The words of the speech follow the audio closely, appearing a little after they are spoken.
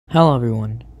Hello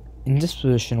everyone. In this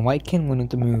position, white can win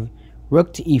with the move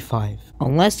rook to e5.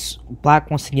 Unless black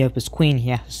wants to give up his queen, he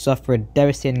has to suffer a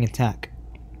devastating attack.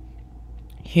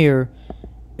 Here,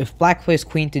 if black plays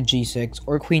queen to g6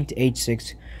 or queen to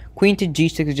h6, queen to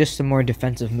g6 is just a more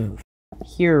defensive move.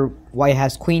 Here, white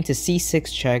has queen to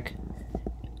c6 check,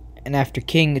 and after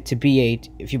king to b8,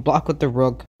 if you block with the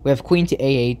rook, we have queen to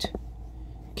a8,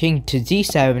 king to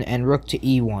d7, and rook to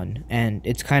e1, and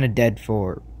it's kind of dead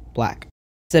for black.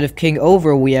 Instead of king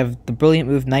over, we have the brilliant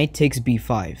move knight takes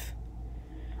b5.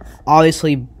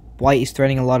 Obviously, white is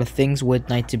threatening a lot of things with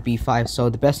knight to b5, so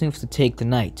the best move is to take the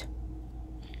knight.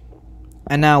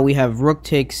 And now we have rook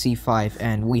takes c5,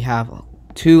 and we have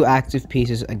two active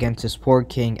pieces against this poor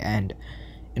king, and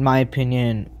in my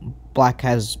opinion, black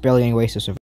has barely any ways to survive.